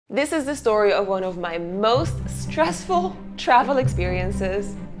This is the story of one of my most stressful travel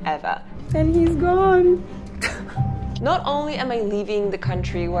experiences ever. And he's gone. Not only am I leaving the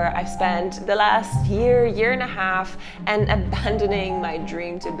country where I've spent the last year and a half and abandoning my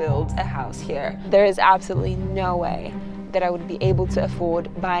dream to build a house here, there is absolutely no way that I would be able to afford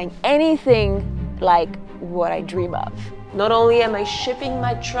buying anything like what I dream of. Not only am I shipping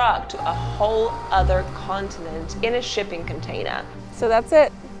my truck to a whole other continent in a shipping container, so that's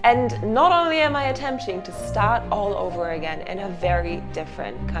it. And not only am I attempting to start all over again in a very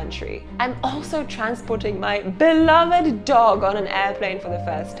different country, I'm also transporting my beloved dog on an airplane for the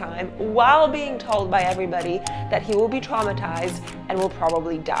first time while being told by everybody that he will be traumatized and will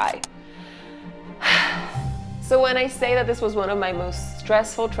probably die. So when I say that this was one of my most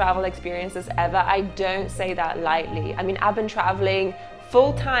stressful travel experiences ever, I don't say that lightly. I mean, I've been traveling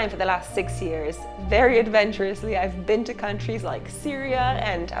full-time for the last 6 years, very adventurously. I've been to countries like Syria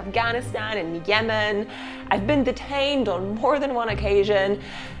and Afghanistan and Yemen. I've been detained on more than one occasion,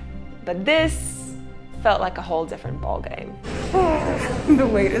 but this felt like a whole different ballgame. The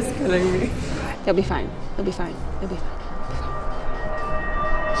weight is killing me. He'll be fine, he'll be fine, he'll be fine.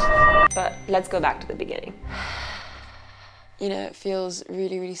 But let's go back to the beginning. You know, it feels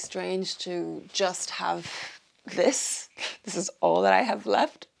really, really strange to just have this. This is all that I have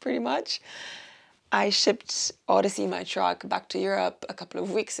left, pretty much. I shipped Odyssey, my truck, back to Europe a couple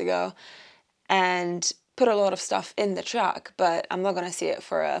of weeks ago and put a lot of stuff in the truck, but I'm not gonna see it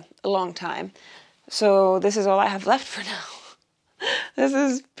for a long time. So this is all I have left for now. This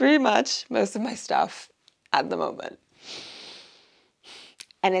is pretty much most of my stuff at the moment.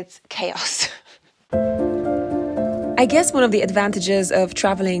 And it's chaos. I guess one of the advantages of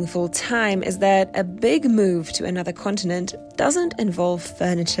traveling full-time is that a big move to another continent doesn't involve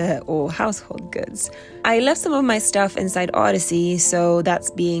furniture or household goods. I left some of my stuff inside Odyssey, so that's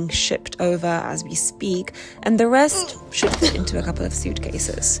being shipped over as we speak, and the rest should fit into a couple of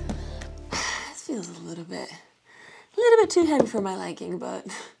suitcases. This feels a little bit too heavy for my liking, but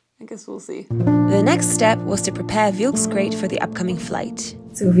I guess we'll see. The next step was to prepare Vilk's crate for the upcoming flight.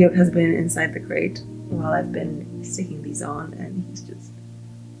 So Vilk has been inside the crate while I've been sticking these on, and he's just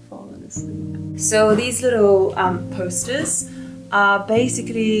fallen asleep. So these little posters are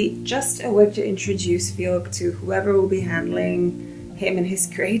basically just a way to introduce Vilk to whoever will be handling him and his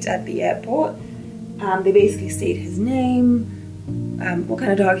crate at the airport. They basically state his name, what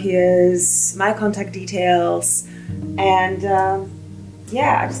kind of dog he is, my contact details, and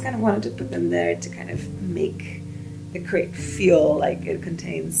yeah, I just kind of wanted to put them there to kind of make the crate feel like it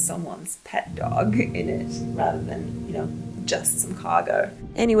contains someone's pet dog in it rather than, you know, just some cargo.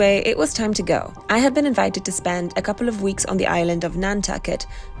 Anyway, it was time to go. I had been invited to spend a couple of weeks on the island of Nantucket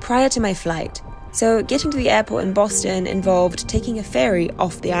prior to my flight. So getting to the airport in Boston involved taking a ferry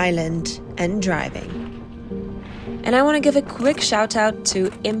off the island and driving. And I want to give a quick shout out to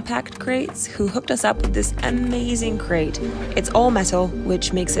Impact Crates, who hooked us up with this amazing crate. It's all metal,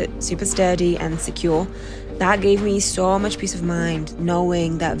 which makes it super sturdy and secure. That gave me so much peace of mind,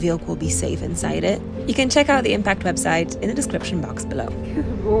 knowing that Vilk will be safe inside it. You can check out the Impact website in the description box below.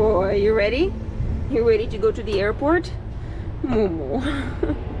 Good boy, you ready? You ready to go to the airport? Momo.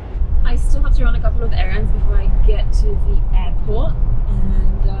 I still have to run a couple of errands before I get to the airport,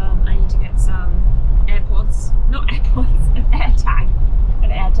 and I need to get some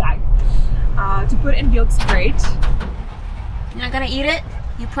an air tag to put in Vilk's crate. You're not gonna eat it?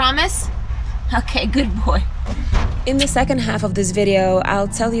 You promise? Okay, good boy. In the second half of this video, I'll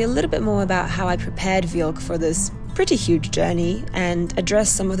tell you a little bit more about how I prepared Vilk for this pretty huge journey and address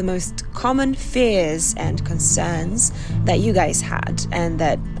some of the most common fears and concerns that you guys had and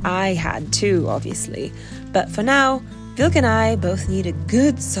that I had too, obviously. But for now, Vilk and I both need a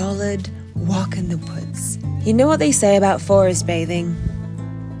good, solid walk in the woods. You know what they say about forest bathing?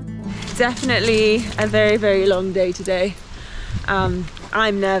 Definitely a very, very long day today. I'm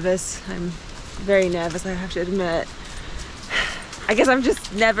nervous. I'm very nervous, I have to admit. I guess I've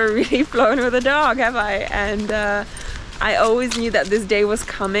just never really flown with a dog, have I? And I always knew that this day was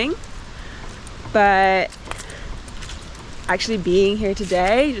coming, but actually being here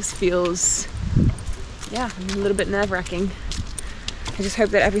today just feels, yeah, a little bit nerve-wracking. I just hope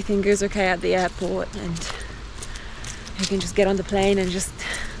that everything goes okay at the airport and I can just get on the plane and just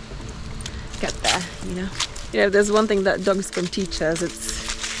get there, you know? You know, there's one thing that dogs can teach us, it's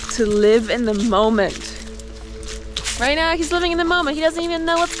to live in the moment. Right now, he's living in the moment. He doesn't even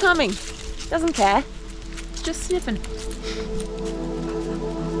know what's coming. Doesn't care. He's just sniffing.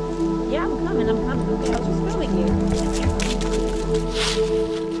 Yeah, I'm coming. Okay, I was just filming you.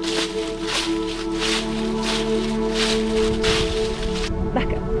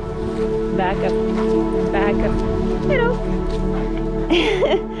 Back up. Back up, you know,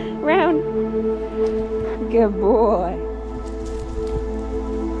 round. Good boy.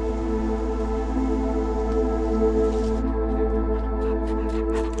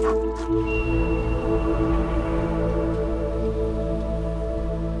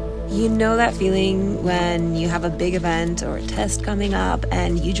 You know that feeling when you have a big event or a test coming up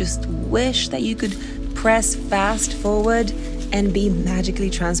and you just wish that you could press fast forward and be magically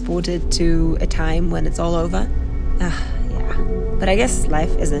transported to a time when it's all over? Yeah. But I guess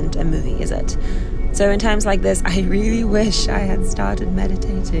life isn't a movie, is it? So in times like this, I really wish I had started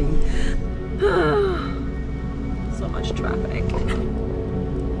meditating. So much traffic.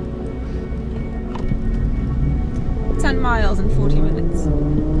 10 miles in 40 minutes.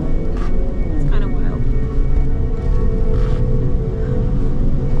 It's kind of wild.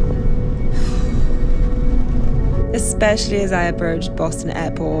 Especially as I approached Boston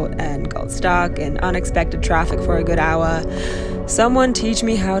Airport and got stuck in unexpected traffic for a good hour. Someone teach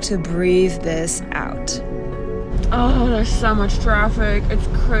me how to breathe this out. Oh, there's so much traffic. It's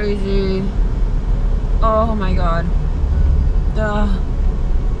crazy. Oh my god. Ugh.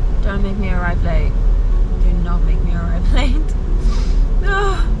 Don't make me arrive late. Do not make me arrive late.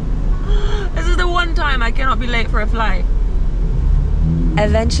 Ugh. This is the one time I cannot be late for a flight.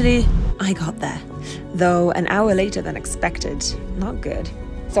 Eventually, I got there, though an hour later than expected. Not good.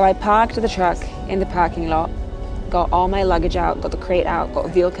 So I parked the truck in the parking lot, got all my luggage out, got the crate out, got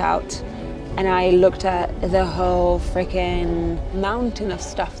Viet out, and I looked at the whole freaking mountain of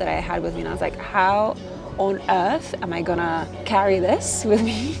stuff that I had with me, and I was like, how on earth am I gonna carry this with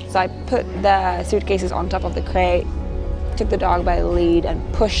me? So I put the suitcases on top of the crate, took the dog by the lead and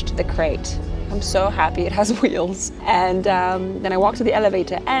pushed the crate. I'm so happy it has wheels. And then I walked to the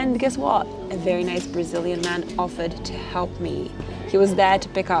elevator and guess what? A very nice Brazilian man offered to help me. He was there to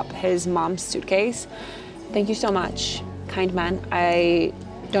pick up his mom's suitcase. Thank you so much, kind man. I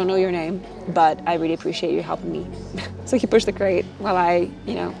don't know your name, but I really appreciate you helping me. So he pushed the crate while I,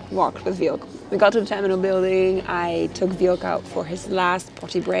 walked with Viet. We got to the terminal building. I took Viet out for his last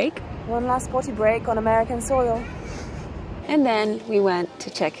potty break. One last potty break on American soil. And then we went to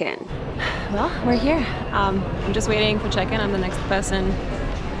check in. Well, we're here. I'm just waiting for check-in. I'm the next person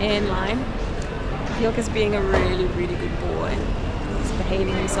in line. Viet is being a really, really good boy. He's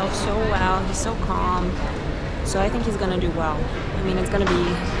behaving himself so well. He's so calm. So I think he's gonna do well. I mean, it's gonna be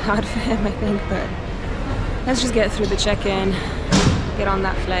hard for him, I think, but let's just get through the check-in, get on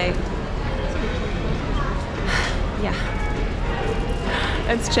that flight. Yeah.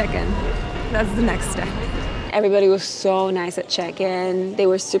 Let's check in. That's the next step. Everybody was so nice at check-in. They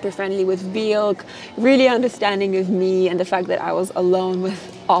were super friendly with Viet, really understanding of me and the fact that I was alone with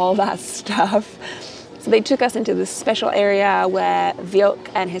all that stuff. So they took us into this special area where Viet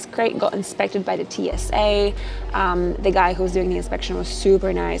and his crate got inspected by the TSA. The guy who was doing the inspection was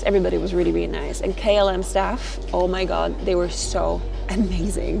super nice. Everybody was really, really nice. And KLM staff, oh my God, they were so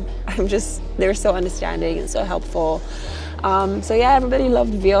amazing. They were so understanding and so helpful. So yeah, everybody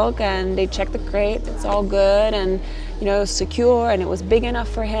loved Viet and they checked the crate. It's all good and it was secure and it was big enough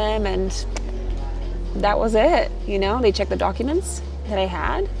for him and that was it. They checked the documents that I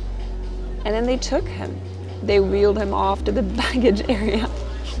had and then they took him. They wheeled him off to the baggage area.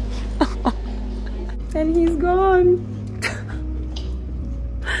 And he's gone.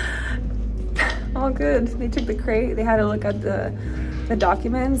 All good. They took the crate, they had a look at the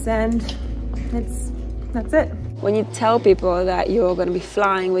documents and that's it. When you tell people that you're going to be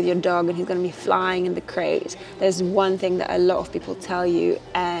flying with your dog and he's going to be flying in the crate, there's one thing that a lot of people tell you,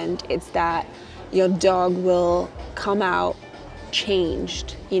 and it's that your dog will come out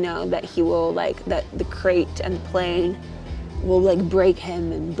changed, that he will that the crate and the plane will break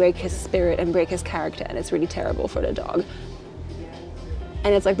him and break his spirit and break his character, and it's really terrible for the dog.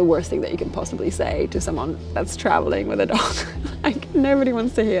 And it's the worst thing that you can possibly say to someone that's traveling with a dog. Nobody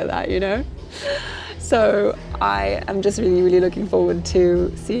wants to hear that, So I am just really, really looking forward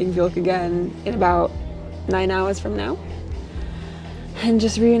to seeing Viet again in about 9 hours from now and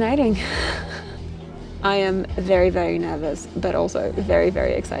just reuniting. I am very, very nervous, but also very,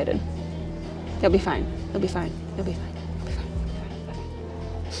 very excited. He'll be fine. He'll be fine. He'll be fine.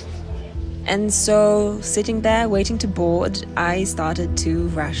 And so, sitting there waiting to board, I started to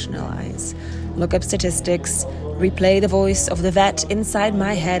rationalize. Look up statistics, replay the voice of the vet inside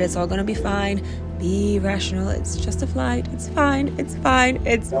my head. It's all gonna be fine. Be rational, it's just a flight. It's fine, it's fine,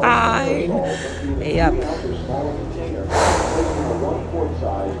 it's fine. Yep.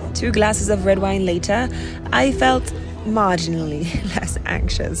 2 glasses of red wine later, I felt marginally less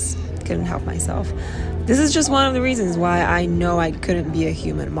anxious. Couldn't help myself. This is just one of the reasons why I know I couldn't be a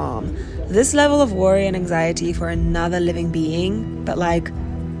human mom. This level of worry and anxiety for another living being, but like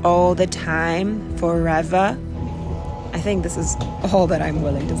all the time, forever, I think this is all that I'm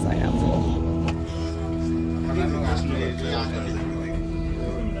willing to sign up for.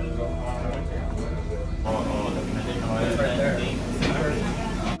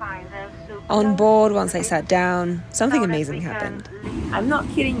 On board, once I sat down, something amazing happened. I'm not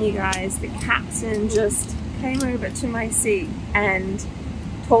kidding you guys, the captain just came over to my seat and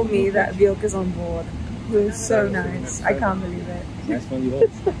told me that Vilka's on board. It was so nice, I can't believe it. Nice one you hope.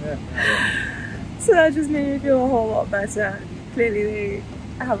 Yeah. So that just made me feel a whole lot better. Clearly they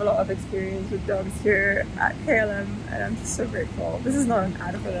have a lot of experience with dogs here at KLM and I'm just so grateful. This is not an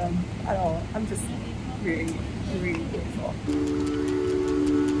ad for them at all. I'm just really, really grateful.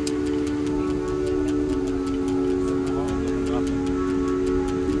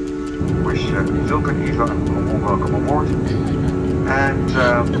 Wish Vilka and Eva a warm welcome aboard, and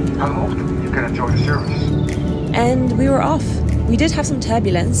I hope you can enjoy the service. And we were off. We did have some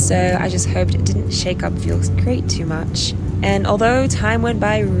turbulence, so I just hoped it didn't shake up Vilka's crate too much. And although time went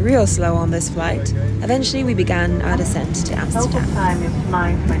by real slow on this flight, eventually we began our descent to Amsterdam. Local time is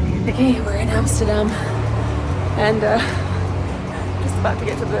 9:20. Okay, we're in Amsterdam, and just about to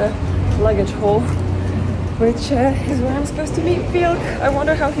get to the luggage hall, which is where I'm supposed to meet Vilk. I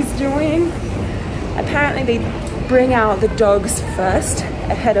wonder how he's doing. Apparently they bring out the dogs first,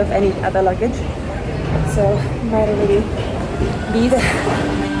 ahead of any other luggage, so he might already be there.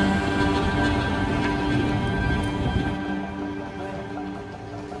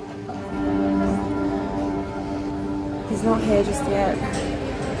 He's not here just yet.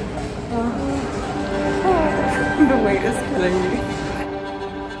 The weight is killing me.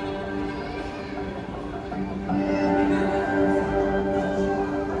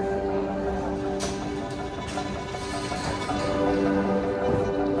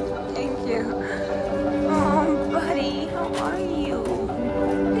 Thank you. Oh, buddy, how are you?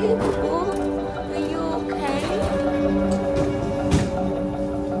 Hey, boo-boo, are you okay?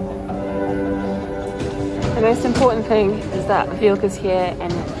 The most important thing is that Vilka's here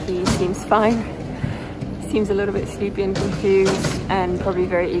and he seems fine. He seems a little bit sleepy and confused and probably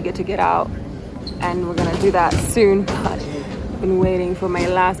very eager to get out. And we're gonna do that soon, but I've been waiting for my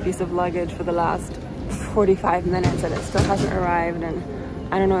last piece of luggage for the last 45 minutes and it still hasn't arrived, and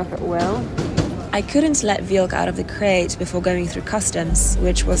I don't know if it will. I couldn't let Vilk out of the crate before going through customs,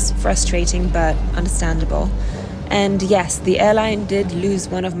 which was frustrating but understandable. And yes, the airline did lose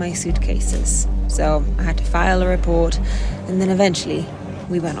one of my suitcases, so I had to file a report, and then eventually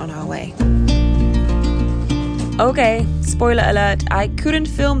we went on our way. Okay, spoiler alert, I couldn't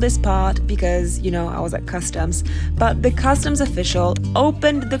film this part because, you know, I was at customs, but the customs official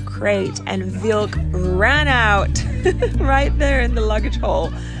opened the crate and Vilk ran out right there in the luggage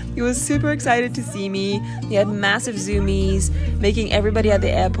hall. He was super excited to see me. He had massive zoomies, making everybody at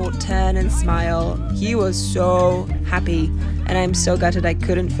the airport turn and smile. He was so happy, and I'm so gutted I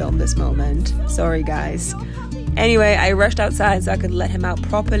couldn't film this moment. Sorry, guys. Anyway, I rushed outside so I could let him out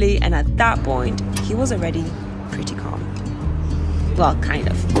properly, and at that point, he was already pretty calm. Well, kind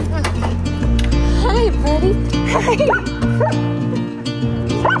of. Hi, buddy.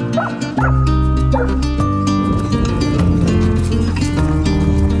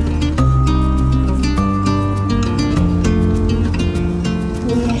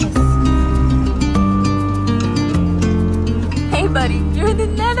 Hey, buddy, you're in the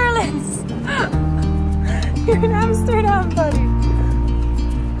Netherlands. You're in Amsterdam, buddy.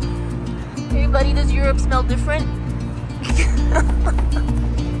 Hey, buddy, does Europe smell different?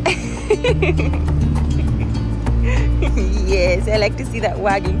 Yes, I like to see that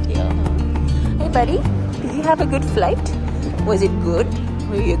wagging tail. Hey, buddy, did you have a good flight? Was it good?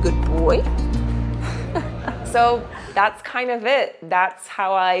 Were you a good boy? So that's kind of it. That's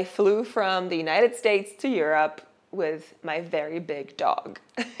how I flew from the United States to Europe with my very big dog.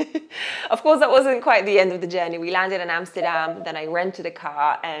 Of course, that wasn't quite the end of the journey. We landed in Amsterdam, then I rented a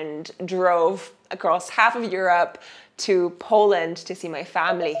car and drove across half of Europe to Poland to see my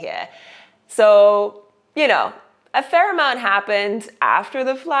family here. So, you know, a fair amount happened after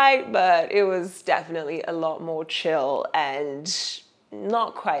the flight, but it was definitely a lot more chill and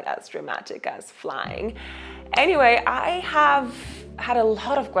not quite as dramatic as flying. Anyway, I have had a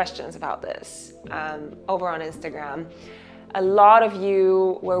lot of questions about this over on Instagram. A lot of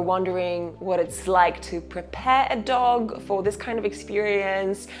you were wondering what it's like to prepare a dog for this kind of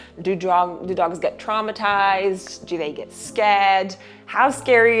experience. Do dogs get traumatized? Do they get scared? How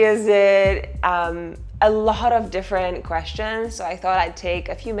scary is it? a lot of different questions, so I thought I'd take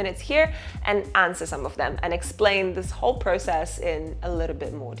a few minutes here and answer some of them and explain this whole process in a little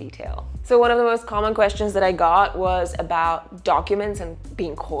bit more detail. So one of the most common questions that I got was about documents and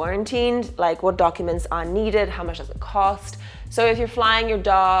being quarantined, like what documents are needed, how much does it cost. So if you're flying your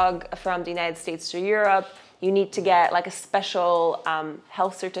dog from the United States to Europe, you need to get like a special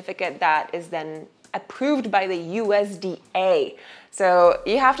health certificate that is then approved by the USDA. So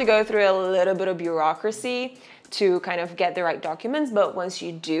you have to go through a little bit of bureaucracy to kind of get the right documents, but once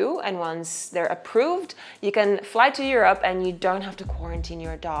you do and once they're approved, you can fly to Europe and you don't have to quarantine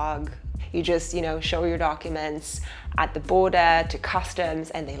your dog. You just, show your documents at the border to customs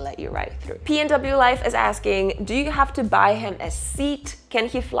and they let you right through. PNW Life is asking, do you have to buy him a seat? Can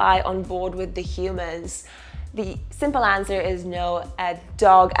he fly on board with the humans? The simple answer is no. A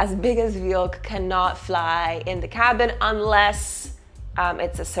dog as big as Vilk cannot fly in the cabin unless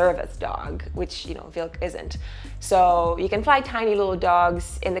it's a service dog, which Vilk isn't. So you can fly tiny little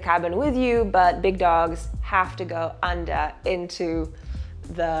dogs in the cabin with you, but big dogs have to go into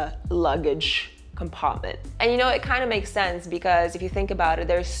the luggage compartment. And it kind of makes sense because if you think about it,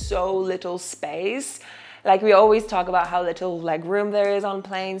 there's so little space. Like we always talk about how little leg room there is on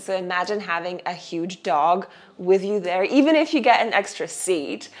planes. So imagine having a huge dog with you there, even if you get an extra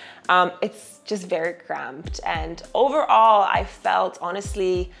seat. It's just very cramped. And overall, I felt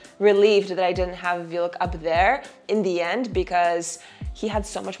honestly relieved that I didn't have Vilk up there in the end because he had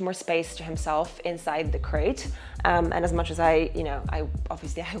so much more space to himself inside the crate. And as much as I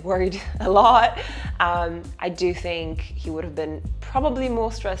worried a lot, I do think he would have been probably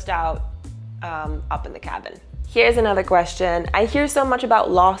more stressed out up in the cabin. Here's another question. I hear so much about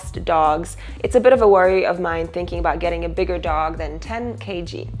lost dogs. It's a bit of a worry of mine thinking about getting a bigger dog than 10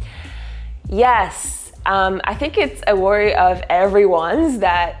 kg. Yes, I think it's a worry of everyone's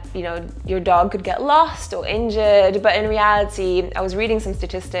that, your dog could get lost or injured, but in reality, I was reading some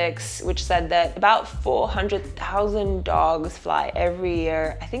statistics which said that about 400,000 dogs fly every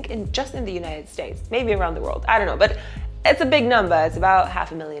year, I think just in the United States, maybe around the world, I don't know, but it's a big number. It's about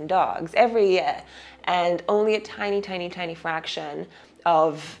 500,000 dogs every year, and only a tiny fraction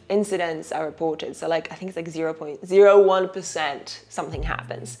of incidents are reported. So I think it's like 0.01% something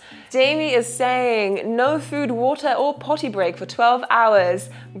happens. Jamie is saying, no food, water or potty break for 12 hours.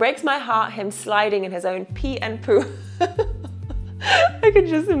 Breaks my heart, him sliding in his own pee and poo. I could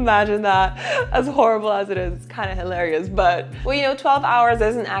just imagine that, as horrible as it is. It's kind of hilarious, but well, 12 hours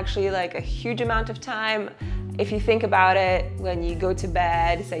isn't actually like a huge amount of time. If you think about it, when you go to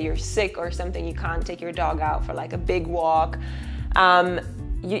bed, say you're sick or something, you can't take your dog out for like a big walk.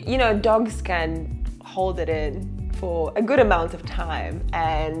 Dogs can hold it in for a good amount of time,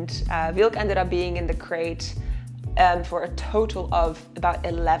 and Vilk ended up being in the crate for a total of about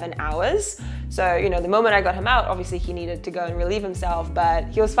 11 hours. So, the moment I got him out, obviously he needed to go and relieve himself, but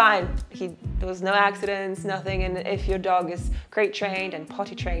he was fine. There was no accidents, nothing, and if your dog is crate trained and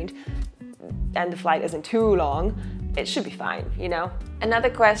potty trained, and the flight isn't too long, it should be fine, Another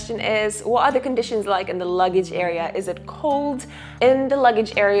question is, what are the conditions like in the luggage area? Is it cold? In the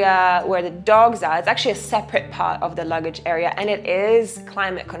luggage area where the dogs are, it's actually a separate part of the luggage area, and it is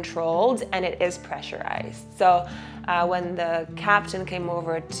climate controlled and it is pressurized. So when the captain came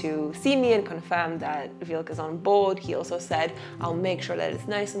over to see me and confirm that Vilk is on board, he also said, I'll make sure that it's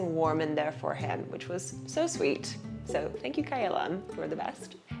nice and warm in there for him, which was so sweet. So thank you, Kayelam, you're the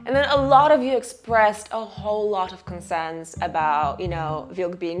best. And then a lot of you expressed a whole lot of concerns about,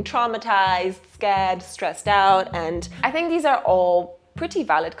 Vilk being traumatized, scared, stressed out, and I think these are all pretty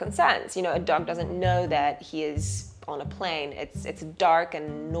valid concerns. A dog doesn't know that he is on a plane. It's a dark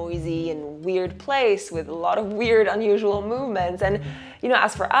and noisy and weird place with a lot of weird, unusual movements. And,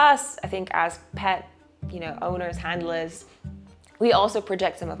 as for us, I think as pet, owners, handlers, we also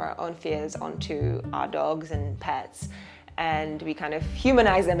project some of our own fears onto our dogs and pets. And we kind of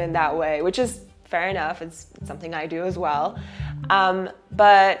humanize them in that way, which is fair enough. It's something I do as well.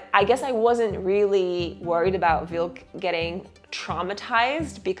 But I guess I wasn't really worried about Vilk getting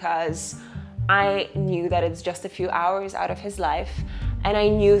traumatized because I knew that it's just a few hours out of his life. And I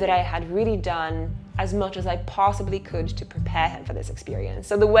knew that I had really done as much as I possibly could to prepare him for this experience.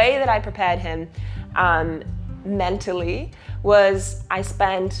 So the way that I prepared him mentally was I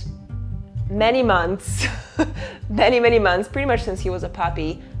spent many months, many months, pretty much since he was a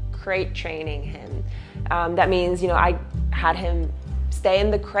puppy, crate training him. That means, I had him stay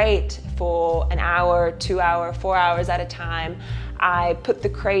in the crate for an hour, 2 hours, 4 hours at a time. I put the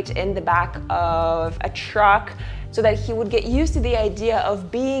crate in the back of a truck so that he would get used to the idea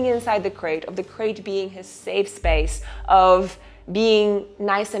of being inside the crate, of the crate being his safe space, of being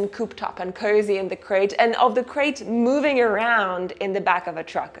nice and cooped up and cozy in the crate, and of the crate moving around in the back of a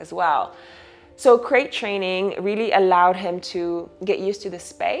truck as well. So crate training really allowed him to get used to the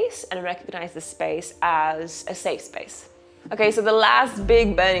space and recognize the space as a safe space. Okay, so the last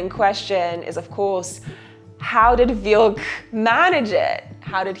big burning question is, of course, how did Wilk manage it?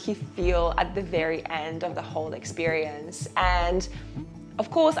 How did he feel at the very end of the whole experience? And of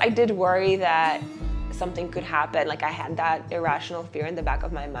course, I did worry that something could happen. Like, I had that irrational fear in the back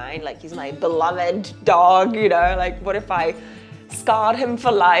of my mind, like, he's my beloved dog, you know, like, what if I scarred him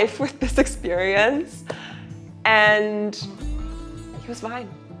for life with this experience? And he was fine.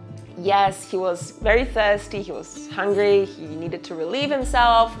 Yes, he was very thirsty, he was hungry, he needed to relieve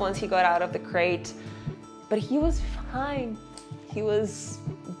himself once he got out of the crate, but he was fine. He was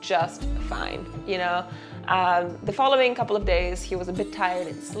just fine, you know? The following couple of days, he was a bit tired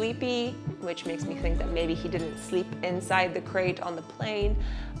and sleepy, which makes me think that maybe he didn't sleep inside the crate on the plane,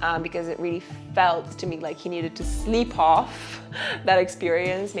 because it really felt to me like he needed to sleep off that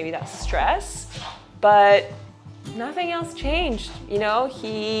experience, maybe that stress. But nothing else changed, you know?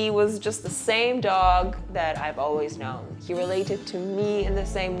 He was just the same dog that I've always known. He related to me in the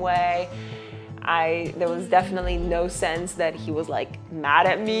same way. There was definitely no sense that he was like mad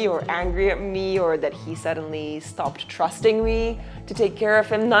at me or angry at me, or that he suddenly stopped trusting me to take care of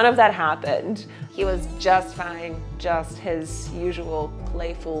him. None of that happened. He was just fine, just his usual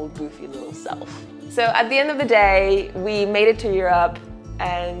playful, goofy little self. So at the end of the day, we made it to Europe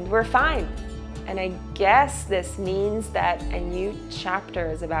and we're fine. And I guess this means that a new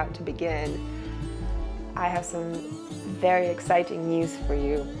chapter is about to begin. I have some very exciting news for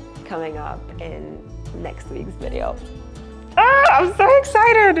you coming up in next week's video. I'm so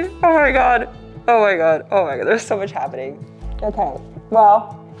excited! Oh my god, oh my god, oh my god, there's so much happening. Okay,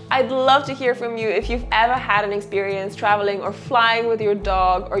 well, I'd love to hear from you if you've ever had an experience traveling or flying with your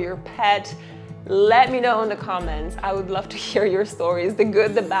dog or your pet. Let me know in the comments. I would love to hear your stories, the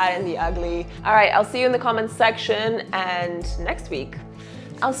good, the bad, and the ugly. All right, I'll see you in the comments section, and next week,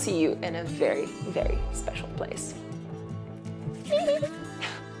 I'll see you in a very, very special place.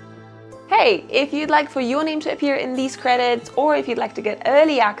 Hey, if you'd like for your name to appear in these credits, or if you'd like to get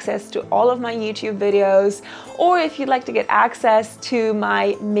early access to all of my YouTube videos, or if you'd like to get access to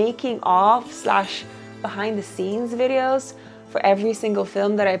my making of / behind the scenes videos for every single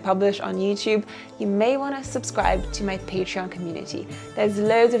film that I publish on YouTube, you may want to subscribe to my Patreon community. There's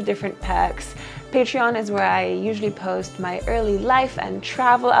loads of different perks. Patreon is where I usually post my early life and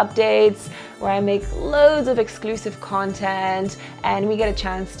travel updates, where I make loads of exclusive content, and we get a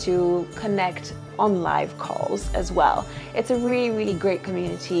chance to connect on live calls as well. It's a really, really great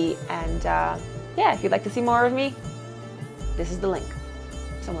community, and yeah, if you'd like to see more of me, this is the link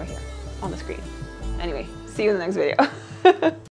somewhere here on the screen. Anyway, see you in the next video.